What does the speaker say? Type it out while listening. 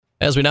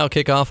As we now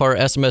kick off our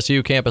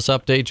SMSU campus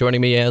update, joining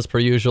me as per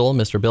usual,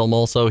 Mr. Bill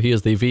Mulso. He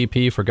is the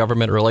VP for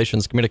Government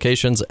Relations,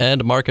 Communications,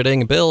 and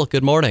Marketing. Bill,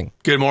 good morning.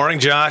 Good morning,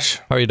 Josh.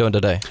 How are you doing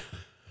today?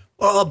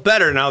 Well,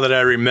 better now that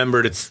I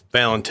remembered it's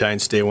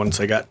Valentine's Day once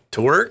I got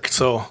to work,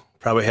 so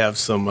probably have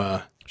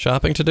some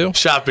shopping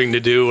to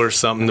do or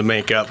something to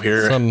make up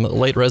here. Some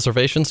late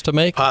reservations to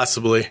make?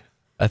 Possibly.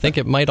 I think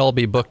it might all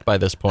be booked by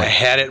this point. I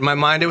had it in my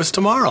mind it was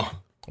tomorrow.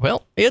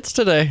 Well, it's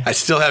today. I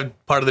still have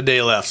part of the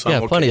day left, so yeah,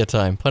 I'm okay. Plenty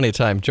of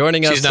time.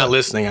 Joining us. She's not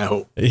listening, I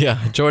hope. Yeah,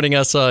 joining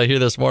us here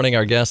this morning,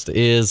 our guest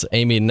is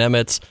Amy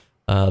Nemitz,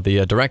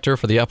 the director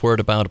for the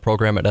Upward Bound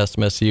program at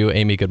SMSU.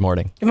 Amy, good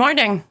morning. Good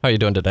morning. How are you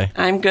doing today?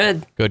 I'm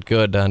good.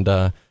 Good. And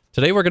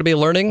today we're going to be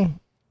learning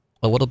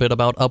a little bit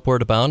about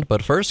Upward Bound.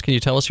 But first, can you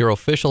tell us your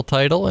official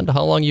title and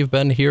how long you've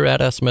been here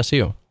at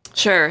SMSU?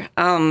 Sure.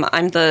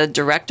 I'm the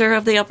director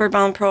of the Upward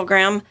Bound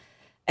program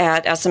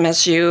at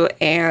SMSU,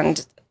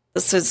 and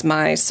this is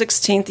my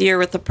 16th year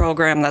with the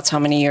program. That's how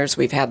many years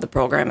we've had the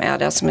program at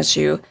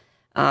SMSU.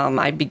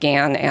 I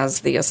began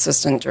as the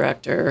assistant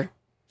director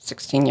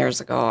 16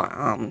 years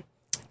ago.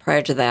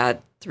 Prior to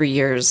that, 3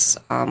 years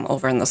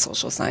over in the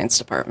social science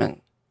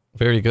department.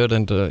 Very good.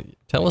 And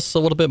tell us a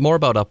little bit more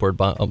about Upward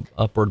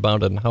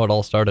Bound and how it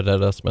all started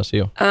at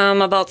SMSU.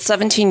 About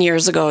 17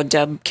 years ago,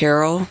 Deb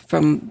Caro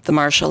from the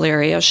Marshall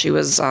area, she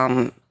was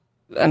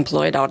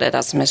employed out at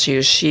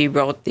SMSU. She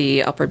wrote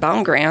the Upward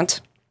Bound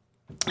grant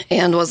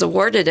and was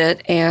awarded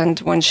it. And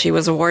when she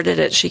was awarded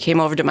it, she came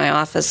over to my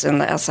office in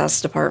the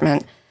SS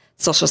department,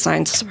 social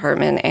science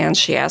department, and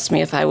she asked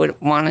me if I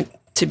would want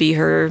to be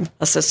her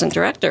assistant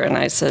director. And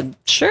I said,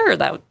 sure,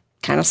 that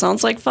kind of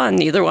sounds like fun.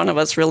 Neither one of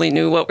us really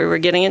knew what we were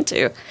getting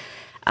into.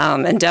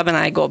 And Deb and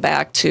I go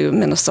back to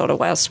Minnesota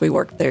West. We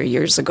worked there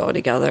years ago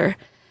together.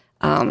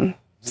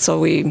 So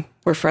we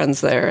were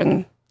friends there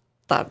and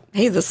thought,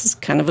 hey, this is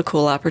kind of a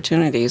cool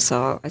opportunity.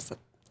 So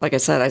I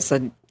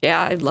said,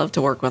 yeah, I'd love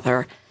to work with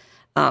her.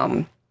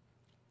 And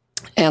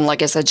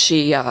like I said,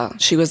 she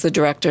was the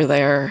director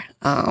there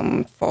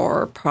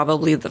for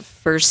probably the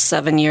first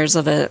 7 years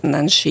of it, and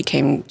then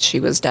she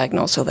was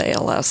diagnosed with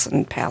ALS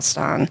and passed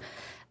on.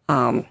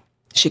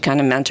 She kind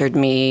of mentored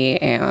me,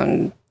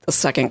 and the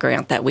second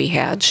grant that we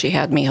had, she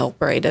had me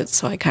help write it,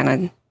 so I kind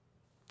of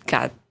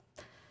got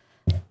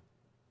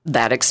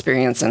that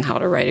experience in how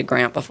to write a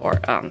grant before,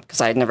 because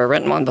I had never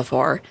written one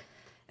before.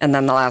 And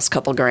then the last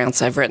couple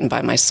grants I've written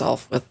by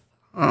myself with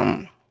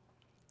the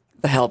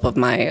help of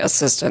my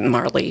assistant,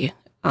 Marley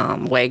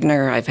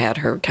Wagner. I've had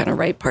her kind of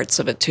write parts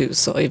of it too.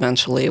 So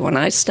eventually when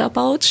I step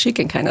out, she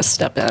can kind of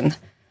step in.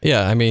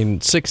 Yeah, I mean,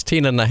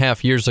 16 and a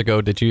half years ago,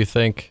 did you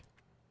think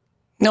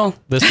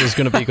this was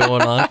going to be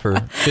going on for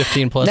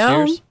 15 plus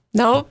years?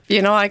 No,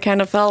 I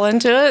kind of fell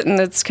into it, and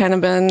it's kind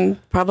of been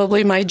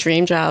probably my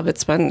dream job.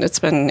 It's been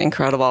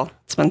incredible.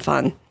 It's been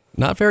fun.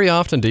 Not very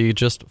often do you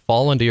just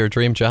fall into your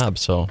dream job,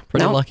 so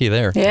pretty lucky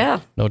there. Yeah.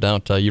 No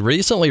doubt. You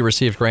recently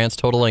received grants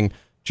totaling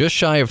just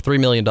shy of $3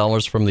 million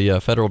from the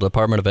Federal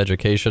Department of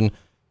Education,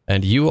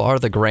 and you are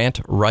the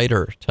grant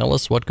writer. Tell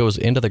us what goes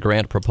into the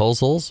grant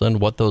proposals and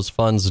what those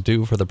funds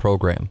do for the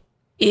program.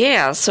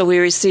 Yeah, so we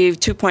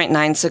received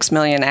 $2.96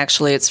 million.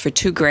 Actually, it's for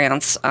two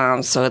grants,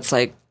 so it's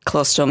like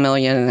close to $1.5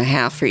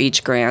 million for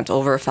each grant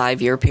over a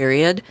 5-year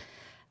period.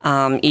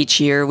 Each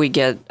year we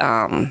get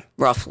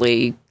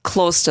roughly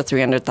close to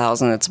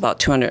 $300,000. It's about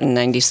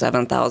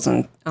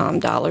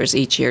 $297,000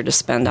 each year to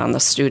spend on the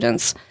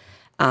students.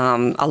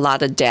 A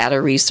lot of data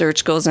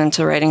research goes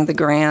into writing the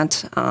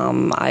grant.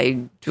 I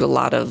do a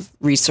lot of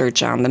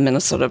research on the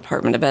Minnesota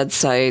Department of Ed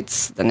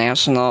sites, the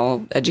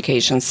national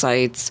education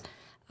sites.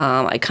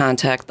 I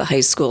contact the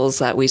high schools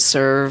that we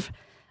serve,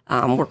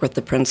 work with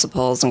the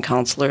principals and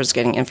counselors,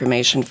 getting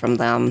information from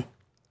them.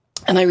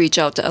 And I reach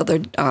out to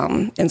other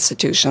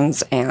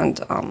institutions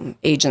and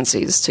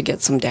agencies to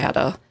get some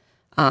data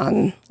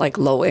on like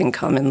low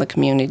income in the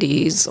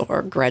communities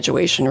or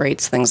graduation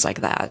rates, things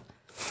like that.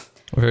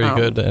 Very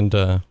good. And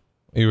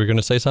you were going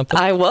to say something?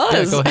 I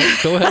was. Yeah,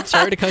 go ahead.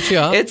 Sorry to cut you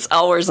off. It's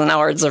hours and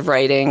hours of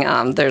writing.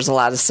 There's a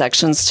lot of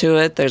sections to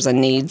it. There's a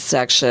needs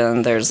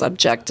section. There's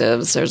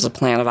objectives. There's a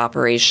plan of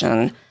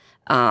operation.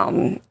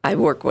 I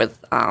work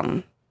with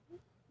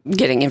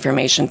getting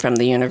information from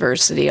the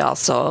university,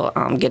 also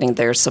getting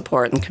their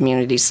support and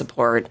community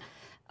support.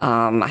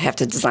 I have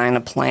to design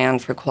a plan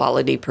for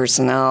quality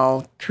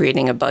personnel,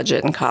 creating a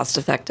budget and cost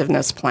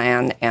effectiveness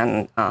plan,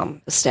 and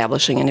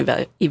establishing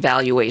an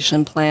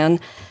evaluation plan.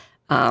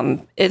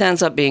 It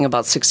ends up being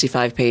about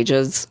 65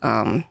 pages.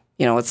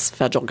 It's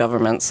federal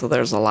government, so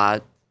there's a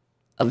lot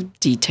of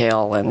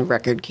detail and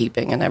record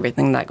keeping and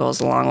everything that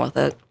goes along with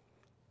it.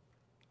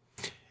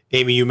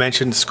 Amy, you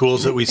mentioned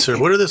schools that we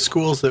serve. What are the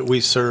schools that we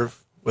serve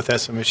with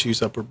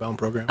SMSU's Upward Bound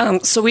program?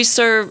 So we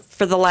serve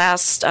for the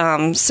last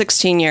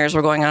 16 years.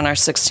 We're going on our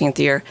 16th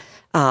year.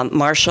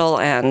 Marshall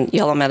and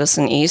Yellow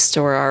Medicine East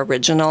were our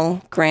original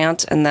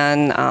grant. And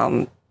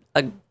then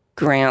two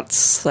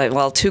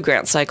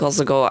grant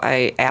cycles ago,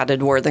 I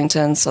added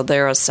Worthington. So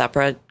they're a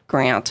separate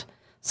grant.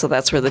 So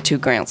that's where the two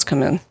grants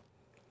come in.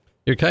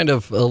 You're kind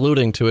of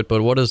alluding to it,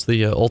 but what is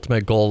the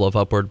ultimate goal of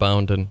Upward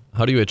Bound, and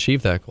how do you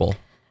achieve that goal?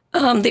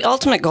 The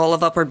ultimate goal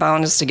of Upward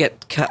Bound is to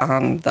get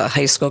the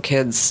high school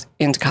kids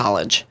into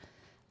college,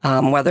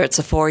 whether it's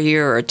a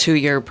 4-year or a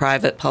 2-year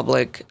private,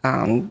 public,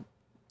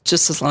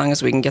 just as long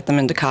as we can get them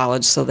into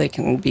college so they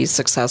can be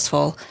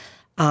successful.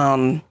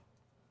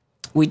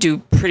 We do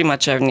pretty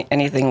much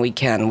anything we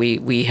can.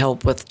 We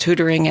help with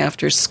tutoring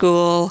after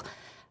school.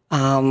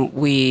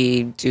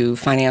 We do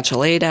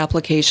financial aid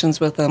applications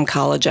with them,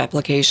 college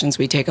applications.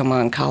 We take them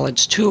on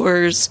college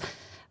tours,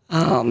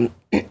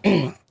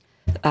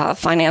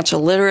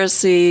 financial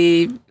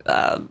literacy.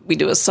 We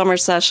do a summer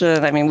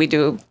session. I mean, we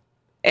do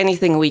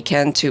anything we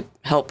can to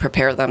help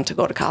prepare them to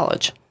go to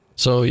college.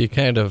 So you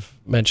kind of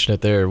mentioned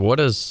it there. What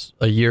does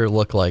a year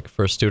look like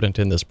for a student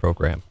in this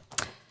program?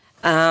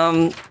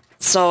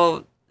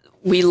 So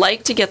we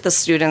like to get the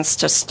students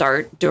to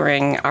start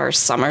during our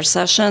summer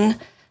session.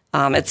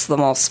 It's the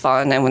most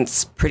fun and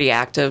it's pretty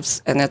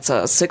active. And it's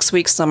a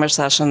 6-week summer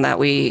session that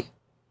we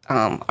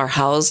are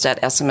housed at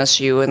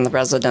SMSU in the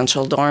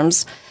residential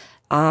dorms.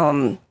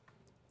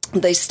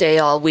 They stay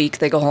all week.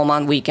 They go home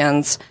on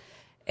weekends.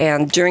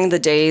 And during the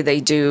day, they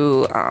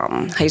do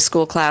high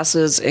school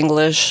classes,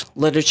 English,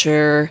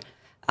 literature,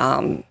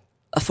 a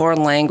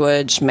foreign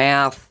language,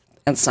 math,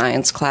 and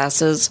science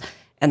classes.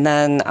 And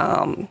then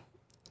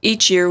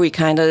each year we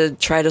kind of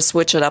try to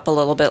switch it up a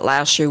little bit.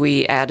 Last year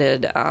we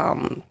added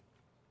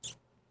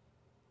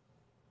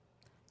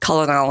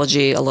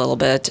culinology a little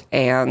bit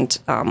and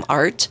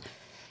art.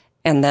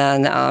 And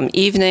then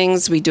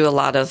evenings we do a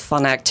lot of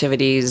fun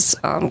activities,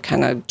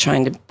 kind of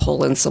trying to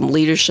pull in some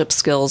leadership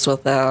skills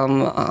with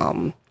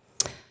them,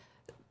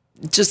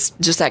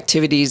 just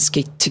activities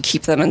to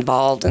keep them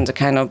involved and to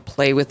kind of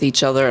play with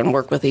each other and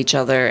work with each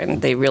other.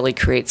 And they really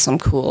create some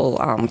cool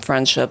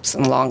friendships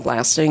and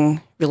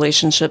long-lasting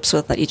relationships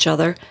with each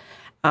other.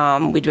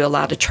 We do a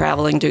lot of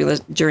traveling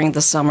during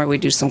the summer. We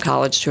do some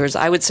college tours.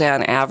 I would say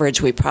on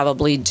average we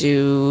probably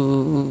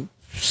do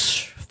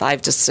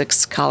 5 to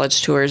 6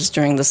 college tours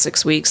during the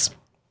 6 weeks.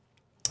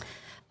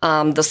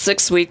 The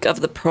 6th week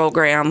of the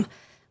program,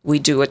 we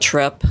do a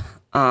trip.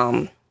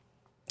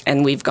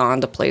 And we've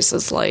gone to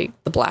places like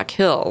the Black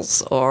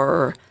Hills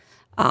or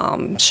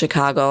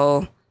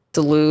Chicago,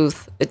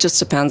 Duluth. It just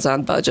depends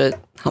on budget,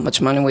 how much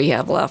money we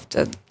have left,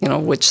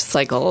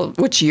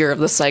 which year of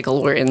the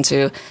cycle we're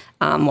into.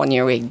 One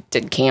year we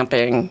did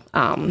camping,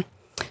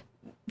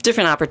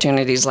 different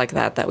opportunities like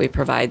that we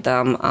provide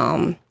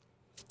them.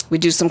 We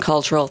do some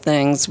cultural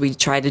things. We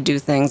try to do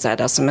things at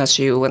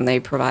SMSU when they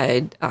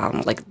provide,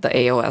 like the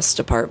AOS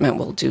department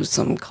will do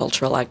some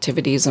cultural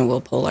activities and we'll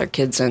pull our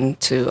kids in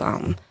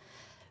to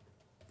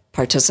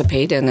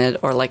participate in it,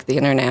 or like the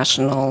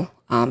international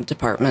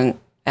department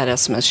at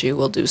SMSU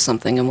will do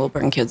something and we'll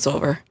bring kids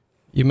over.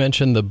 You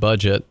mentioned the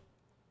budget.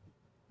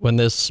 When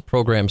this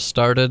program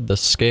started, the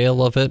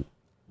scale of it,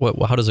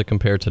 how does it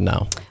compare to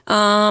now?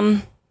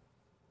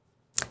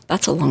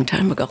 That's a long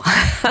time ago.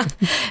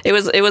 It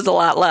was a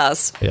lot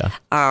less. Yeah.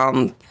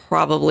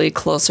 Probably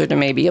closer to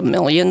maybe $1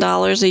 million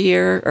a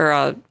year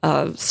or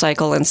a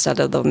cycle instead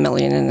of the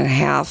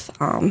 $1.5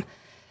 million.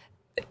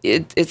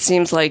 It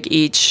seems like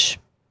each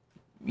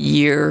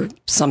year,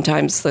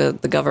 sometimes the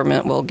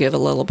government will give a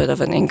little bit of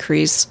an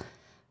increase.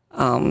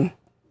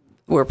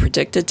 We're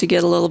predicted to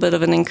get a little bit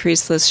of an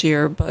increase this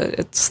year,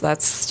 but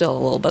that's still a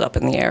little bit up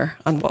in the air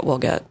on what we'll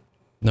get.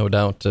 No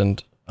doubt.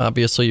 And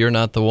obviously you're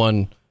not the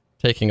one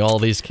taking all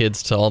these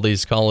kids to all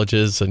these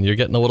colleges and you're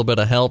getting a little bit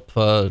of help.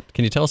 Can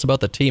you tell us about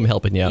the team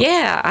helping you out?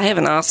 Yeah, I have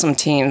an awesome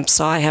team.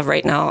 So I have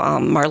right now,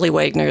 Marley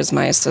Wagner is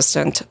my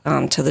assistant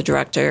to the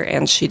director,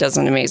 and she does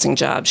an amazing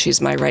job. She's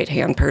my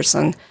right-hand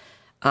person.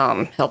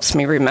 Helps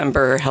me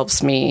remember,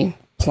 helps me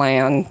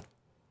plan,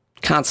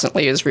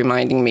 constantly is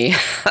reminding me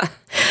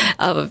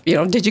of,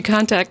 did you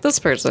contact this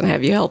person?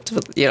 Have you helped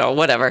with,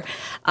 whatever.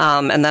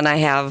 And then I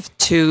have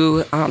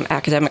 2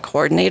 academic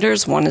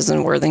coordinators. One is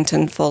in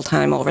Worthington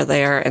full-time over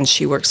there, and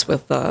she works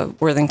with the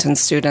Worthington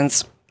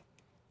students.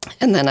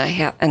 And then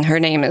and her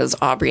name is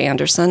Aubrey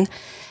Anderson.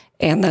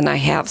 And then I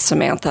have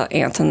Samantha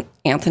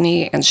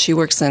Anthony, and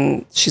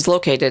she's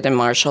located in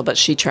Marshall, but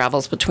she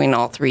travels between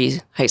all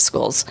 3 high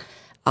schools.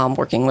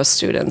 Working with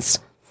students.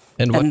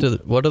 And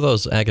what do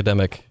those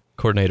academic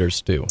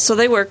coordinators do? So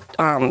they work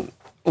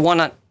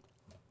one on...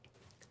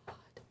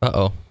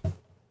 Uh-oh.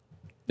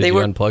 Did you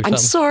unplug something? I'm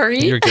sorry.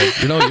 You're good.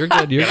 You're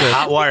good. You're good.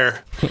 Hot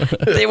wire.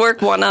 They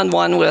work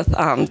one-on-one with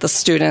the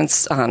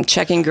students,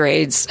 checking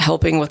grades,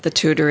 helping with the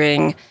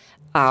tutoring,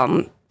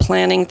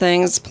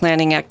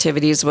 planning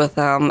activities with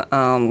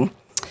them,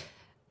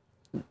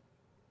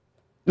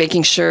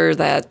 making sure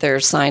that they're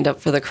signed up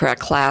for the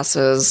correct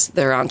classes,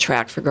 they're on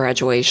track for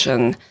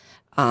graduation.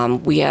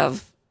 We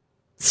have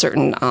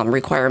certain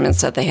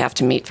requirements that they have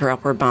to meet for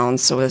Upward Bound,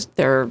 so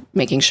they're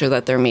making sure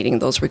that they're meeting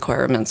those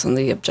requirements and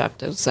the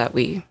objectives that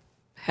we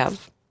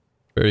have.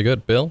 Very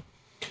good. Bill?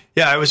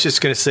 Yeah, I was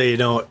just going to say,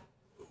 the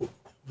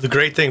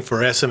great thing for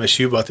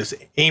SMSU about this,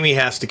 Amy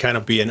has to kind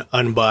of be an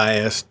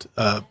unbiased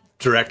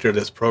director of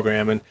this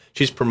program, and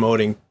she's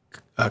promoting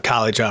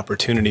college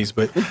opportunities,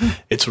 but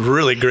it's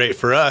really great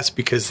for us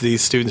because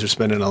these students are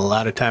spending a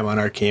lot of time on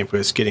our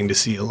campus, getting to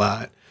see a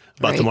lot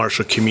about the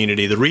Marshall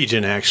community, the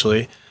region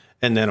actually,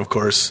 and then of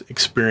course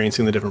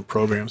experiencing the different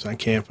programs on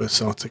campus.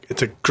 So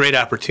it's a great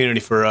opportunity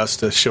for us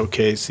to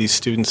showcase these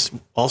students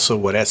also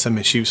what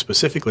SMSU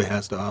specifically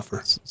has to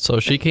offer. So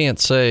she can't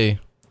say,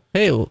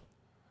 "Hey,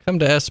 come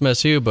to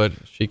SMSU," but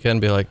she can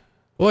be like,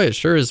 "Boy, it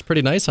sure is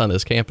pretty nice on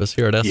this campus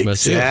here at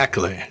SMSU."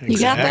 Exactly. You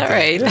got that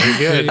right. Very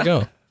good. There you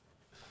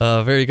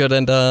go. Very good.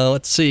 And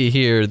let's see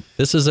here.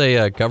 This is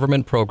a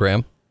government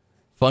program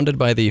funded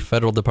by the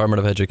Federal Department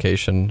of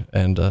Education.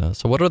 And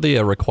so what are the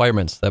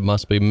requirements that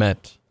must be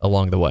met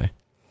along the way?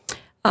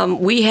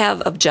 We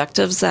have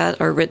objectives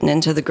that are written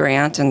into the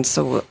grant. And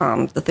so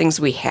the things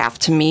we have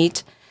to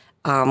meet,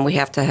 we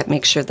have to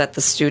make sure that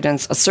the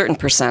students, a certain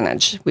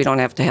percentage, we don't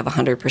have to have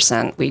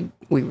 100%.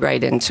 We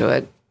write into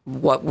it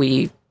what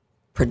we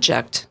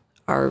project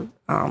our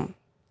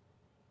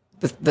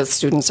the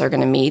students are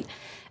going to meet.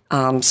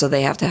 So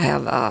they have to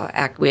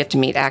have we have to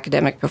meet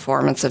academic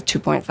performance of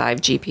 2.5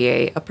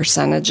 GPA. A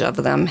percentage of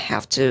them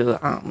have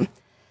to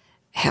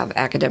have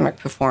academic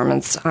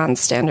performance on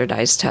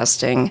standardized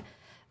testing.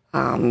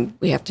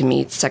 We have to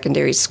meet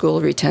secondary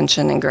school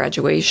retention and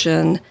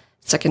graduation,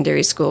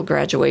 secondary school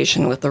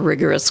graduation with a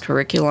rigorous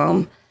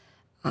curriculum,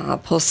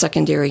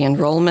 post-secondary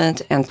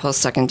enrollment, and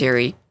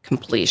post-secondary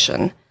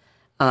completion.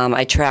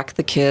 I track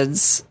the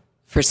kids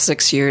for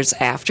 6 years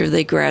after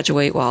they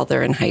graduate while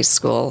they're in high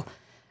school.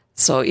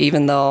 So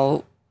even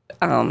though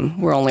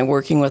we're only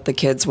working with the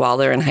kids while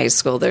they're in high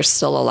school, there's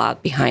still a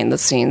lot behind the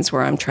scenes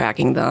where I'm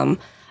tracking them,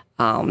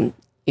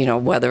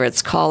 whether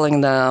it's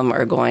calling them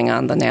or going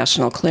on the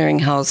National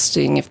Clearinghouse,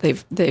 seeing if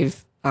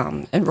they've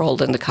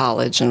enrolled into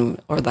college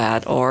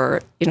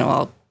or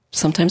I'll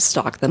sometimes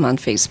stalk them on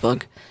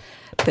Facebook.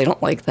 They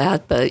don't like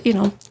that, but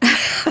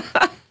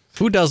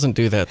Who doesn't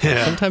do that?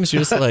 Yeah. Sometimes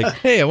you're just like,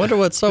 hey, I wonder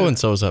what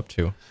so-and-so's up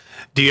to.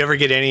 Do you ever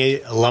get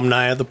any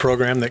alumni of the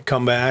program that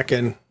come back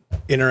and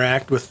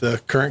interact with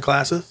the current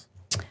classes?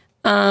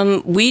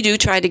 We do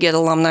try to get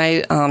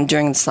alumni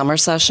during the summer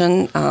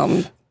session,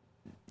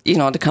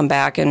 to come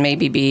back and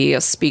maybe be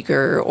a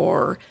speaker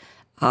or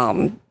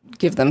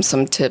give them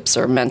some tips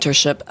or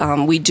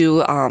mentorship. We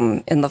do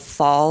in the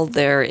fall,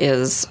 there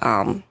is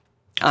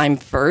I'm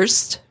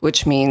First,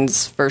 which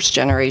means first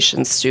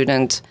generation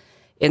student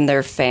in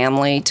their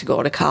family to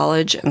go to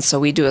college. And so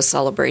we do a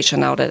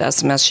celebration out at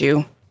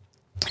SMSU.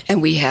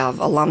 And we have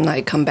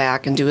alumni come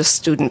back and do a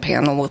student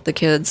panel with the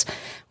kids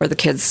where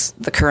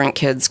the current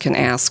kids can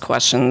ask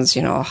questions,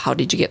 how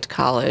did you get to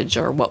college,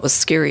 or what was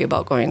scary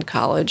about going to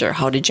college, or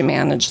how did you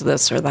manage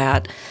this or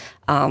that.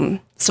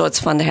 So it's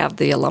fun to have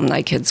the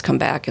alumni kids come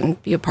back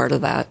and be a part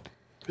of that.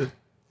 Good.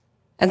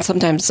 And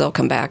sometimes they'll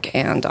come back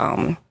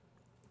and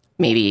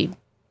maybe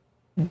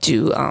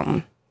do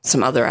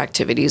some other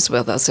activities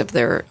with us if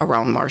they're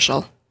around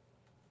Marshall.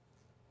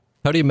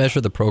 How do you measure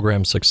the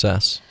program's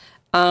success?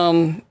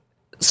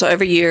 So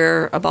every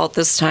year, about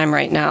this time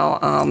right now,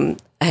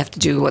 I have to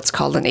do what's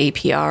called an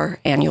APR,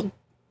 annual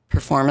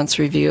performance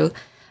review.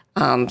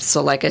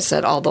 So like I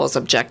said, all those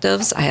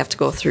objectives I have to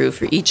go through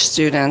for each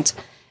student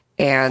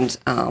and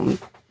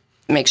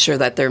make sure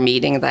that they're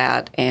meeting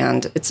that.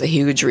 And it's a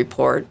huge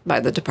report by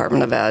the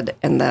Department of Ed.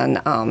 And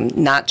then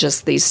not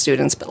just these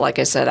students, but like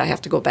I said, I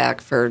have to go back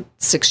for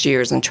 6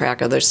 years and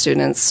track other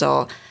students.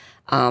 So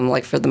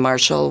like for the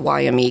Marshall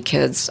YME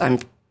kids, I'm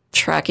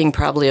tracking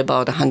probably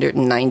about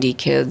 190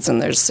 kids, and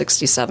there's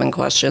 67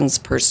 questions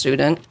per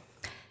student.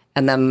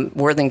 And then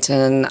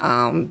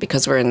Worthington,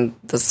 because we're in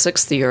the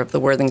 6th year of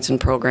the Worthington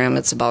program,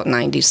 it's about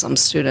 90-some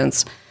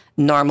students.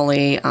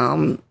 Normally,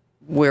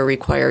 we're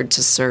required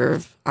to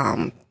serve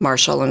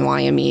Marshall and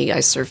YME.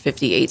 I serve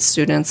 58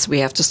 students we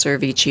have to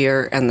serve each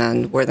year, and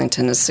then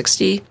Worthington is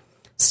 60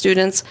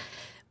 students.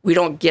 We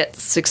don't get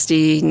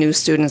 60 new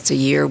students a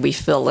year. We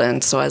fill in.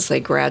 So as they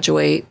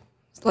graduate,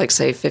 like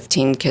say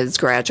 15 kids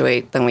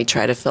graduate, then we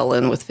try to fill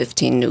in with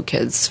 15 new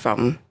kids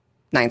from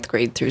 9th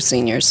grade through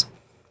seniors.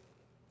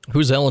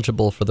 Who's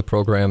eligible for the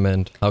program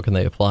and how can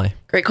they apply?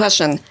 Great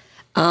question.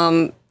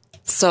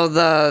 So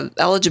the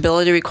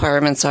eligibility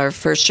requirements are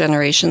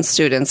first-generation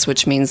students,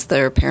 which means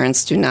their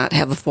parents do not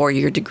have a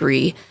 4-year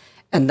degree.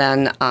 And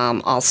then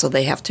also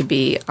they have to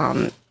be,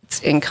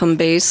 it's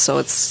income-based, so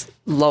it's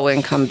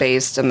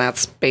low-income-based, and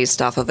that's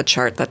based off of a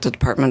chart that the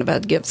Department of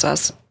Ed gives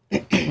us.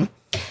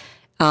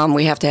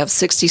 We have to have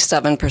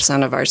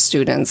 67% of our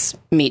students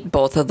meet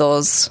both of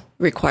those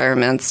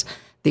requirements.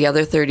 The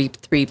other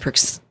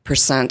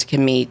 33%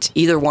 can meet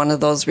either one of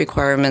those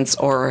requirements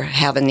or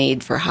have a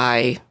need for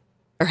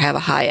have a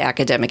high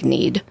academic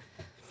need.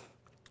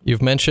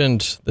 You've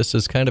mentioned this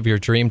is kind of your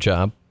dream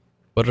job.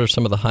 What are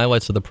some of the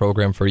highlights of the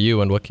program for you,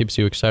 and what keeps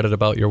you excited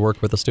about your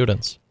work with the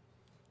students?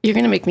 You're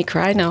going to make me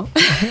cry now.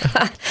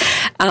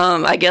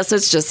 I guess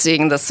it's just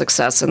seeing the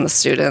success in the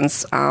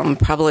students.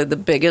 Probably the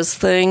biggest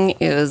thing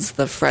is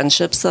the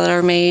friendships that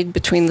are made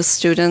between the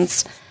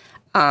students.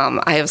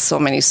 I have so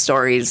many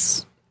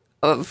stories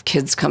of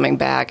kids coming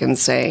back and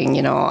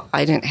saying,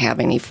 I didn't have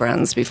any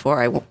friends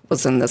before I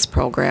was in this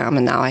program,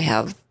 and now I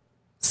have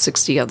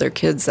 60 other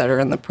kids that are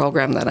in the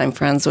program that I'm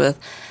friends with.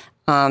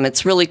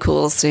 It's really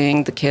cool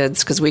seeing the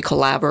kids because we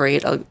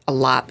collaborate a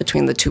lot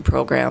between the two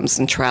programs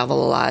and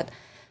travel a lot.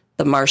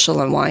 The Marshall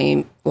and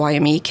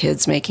YME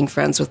kids making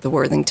friends with the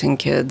Worthington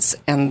kids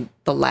and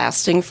the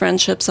lasting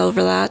friendships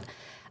over that.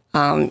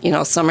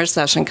 Summer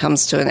session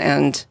comes to an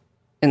end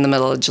in the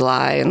middle of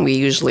July, and we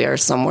usually are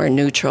somewhere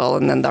neutral,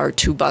 and then our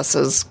two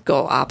buses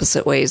go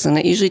opposite ways, and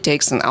it usually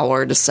takes an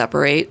hour to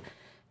separate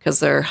because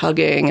they're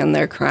hugging and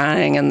they're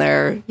crying and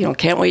they're,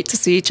 can't wait to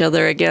see each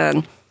other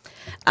again.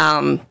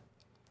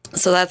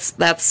 So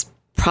that's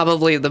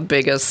probably the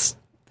biggest,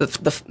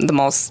 the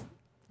most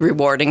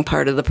rewarding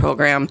part of the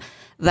program.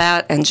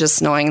 That and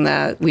just knowing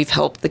that we've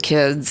helped the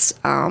kids,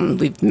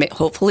 we've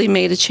hopefully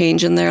made a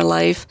change in their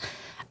life.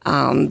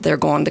 They're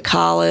going to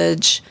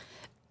college.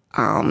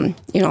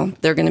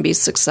 They're going to be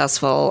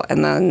successful.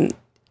 And then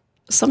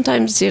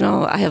sometimes,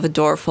 I have a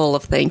door full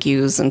of thank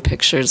yous and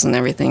pictures and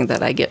everything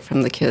that I get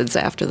from the kids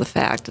after the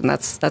fact. And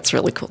that's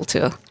really cool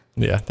too.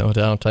 Yeah, no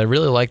doubt. I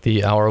really like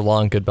the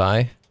hour-long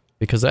goodbye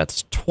because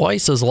that's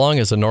twice as long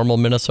as a normal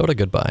Minnesota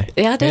goodbye.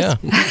 Yeah, it is.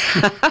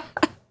 Yeah.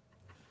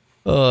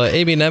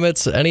 Amy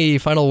Nemitz, any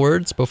final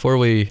words before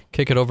we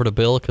kick it over to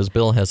Bill? Because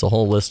Bill has a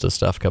whole list of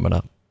stuff coming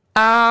up.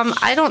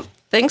 I don't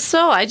think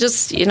so. I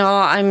just,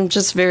 I'm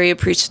just very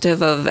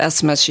appreciative of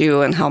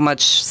SMSU and how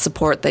much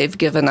support they've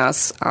given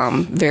us.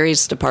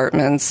 Various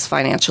departments,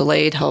 financial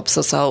aid helps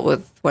us out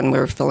with when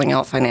we're filling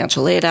out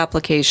financial aid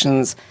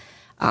applications.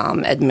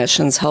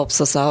 Admissions helps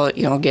us out,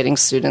 getting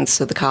students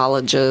to the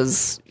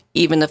colleges.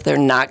 Even if they're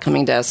not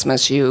coming to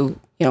SMSU,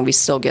 we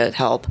still get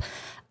help.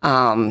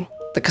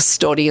 The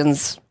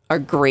custodians are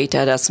great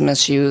at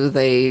SMSU.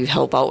 They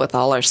help out with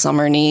all our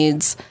summer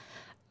needs.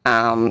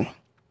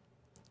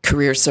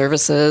 Career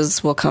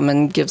services will come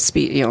and give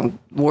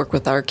work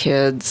with our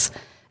kids.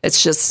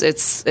 It's just,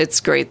 it's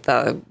great.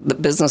 The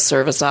business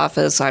service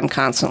office, I'm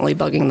constantly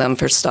bugging them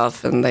for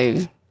stuff, and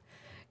they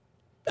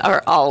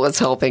are always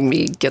helping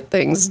me get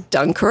things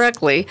done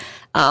correctly.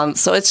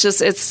 So it's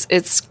just,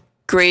 it's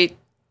great.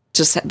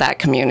 Just that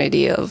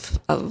community of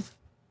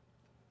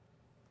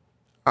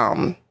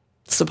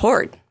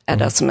support at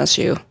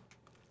SMSU.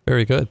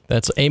 Very good.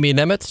 That's Amy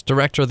Nemitz,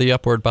 Director of the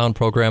Upward Bound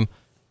Program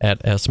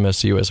at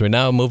SMSU. As we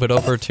now move it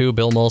over to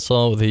Bill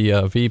Mulso,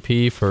 the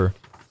VP for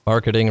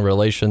Marketing,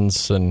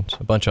 Relations, and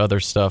a bunch of other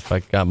stuff. I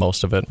got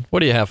most of it. What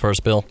do you have for us,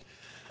 Bill?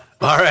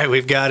 All right,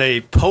 we've got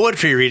a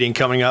poetry reading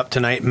coming up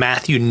tonight.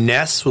 Matthew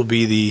Ness will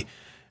be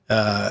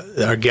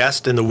our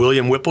guest in the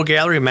William Whipple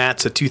Gallery.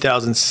 Matt's a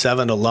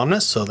 2007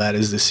 alumnus, so that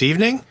is this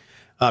evening.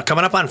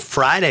 Coming up on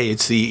Friday,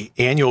 it's the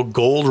annual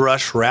Gold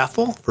Rush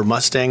Raffle for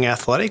Mustang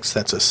Athletics.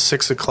 That's a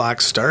 6 o'clock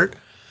start.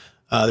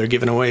 They're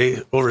giving away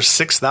over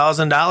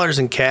 $6,000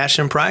 in cash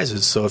and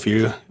prizes. So if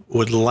you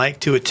would like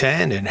to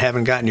attend and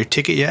haven't gotten your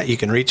ticket yet, you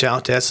can reach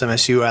out to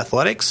SMSU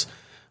Athletics.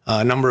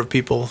 A number of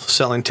people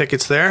selling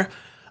tickets there.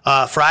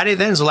 Friday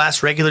then is the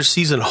last regular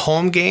season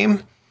home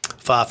game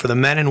for the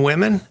men and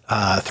women,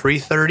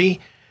 3:30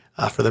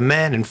 for the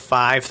men and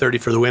 5:30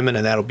 for the women,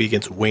 and that'll be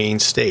against Wayne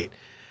State.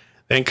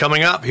 Then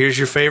coming up, here's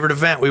your favorite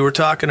event we were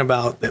talking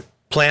about, the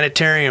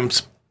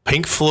planetariums,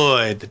 Pink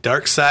Floyd, the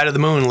Dark Side of the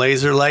Moon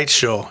Laser Light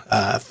Show.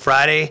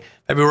 Friday,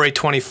 February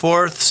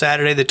 24th,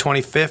 Saturday the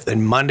 25th,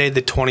 and Monday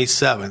the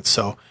 27th.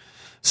 So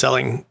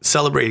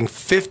celebrating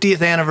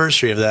 50th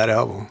anniversary of that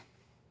album.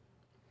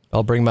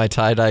 I'll bring my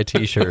tie-dye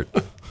T-shirt.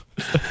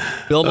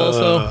 Bill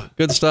Mulso,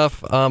 good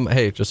stuff.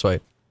 Hey, just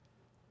wait.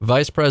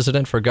 Vice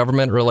President for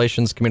Government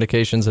Relations,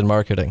 Communications, and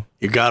Marketing.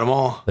 You got them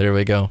all. There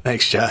we go.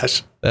 Thanks,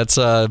 Josh. That's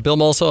Bill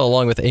Mulso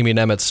along with Amy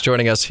Nemitz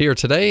joining us here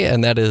today,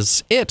 and that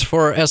is it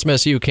for our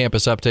SMSU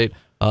Campus Update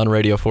on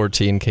Radio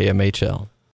 14 KMHL.